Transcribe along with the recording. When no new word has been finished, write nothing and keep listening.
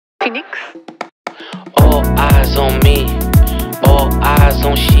Phoenix. All eyes on me, all eyes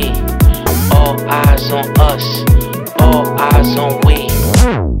on she, all eyes on us, all eyes on we.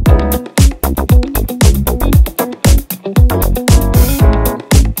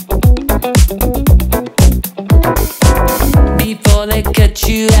 Before they cut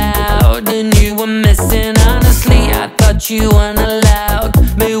you out and you were missing, honestly, I thought you weren't allowed.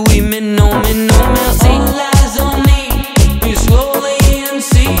 Mais oui, mais non, merci. All eyes on me, you slowly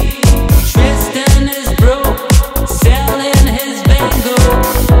MC. Tristan is broke, selling his Van Gogh.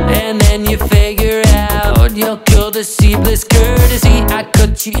 And then you figure out you'll kill the sleepless courtesy. I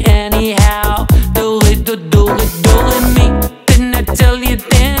cut you anyhow, do it me. Didn't I tell you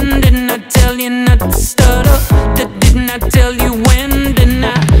then, didn't I tell you not to stutter? Didn't I tell you when, didn't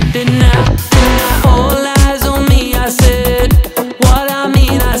I? All eyes on me, I said. What I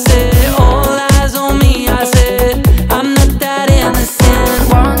mean, I said. All eyes on me, I said. I'm not that innocent.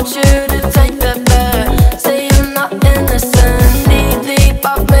 Want you to take that back. Say I'm not innocent. Deep,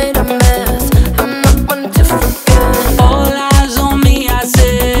 I've made a mess. I'm not one to forget. All eyes on me, I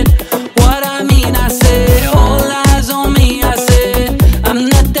said. What I mean, I said. All eyes on me, I said. I'm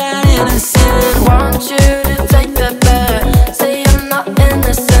not that innocent. Want you to take that back. Say I'm not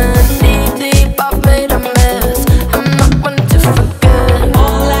innocent. Deep, I've made a mess. I'm not one to forget.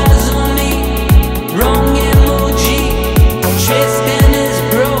 All eyes on me, wrong emoji. Tristan is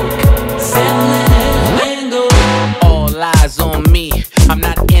broke, selling his Van Gogh. All eyes on me, I'm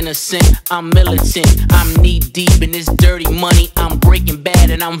not innocent, I'm militant. I'm knee deep in this dirty money, I'm breaking bad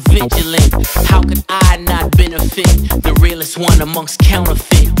and I'm vigilant. How could I not benefit? The realest one amongst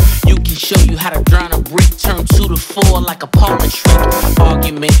counterfeit. You can show you how to drown a brick, turn 2 to 4 like a parlor trick.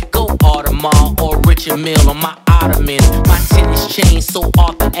 Argument, go Audemars or Richard Mille on my ottoman. My tennis chain so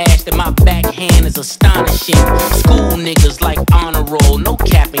Arthur Ashe that my backhand is astonishing. School niggas like honor roll, no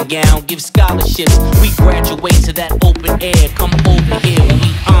cap and gown, give scholarships. We graduate to that open air, come over here when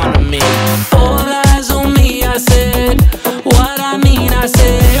we honor men. All eyes on me, I said. What I mean, I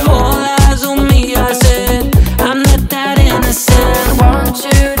said. All eyes on me, I said. I'm not that innocent. Want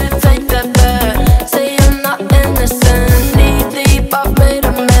you to take that back. Say I'm not innocent. Deep, I've made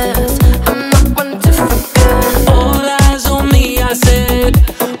a mess. I'm not one to forget. All eyes on me, I said.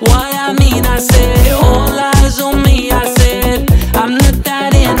 What I mean, I said. All eyes on me, I said. I'm not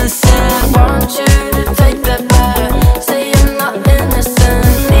that innocent. Want you to take that back. Say I'm not innocent.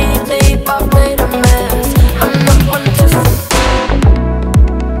 Deep, I've made a mess. I'm not one to forget.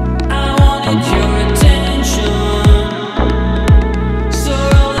 I wanted your attention, so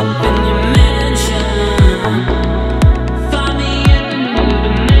roll up in your mansion. Find me in a new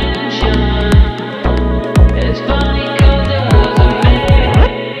dimension. It's funny 'cause it wasn't me.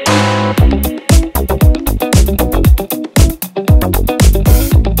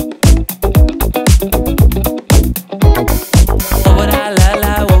 What would I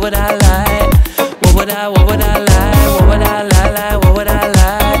lie? What would I lie? What would I lie? What would I lie? What would I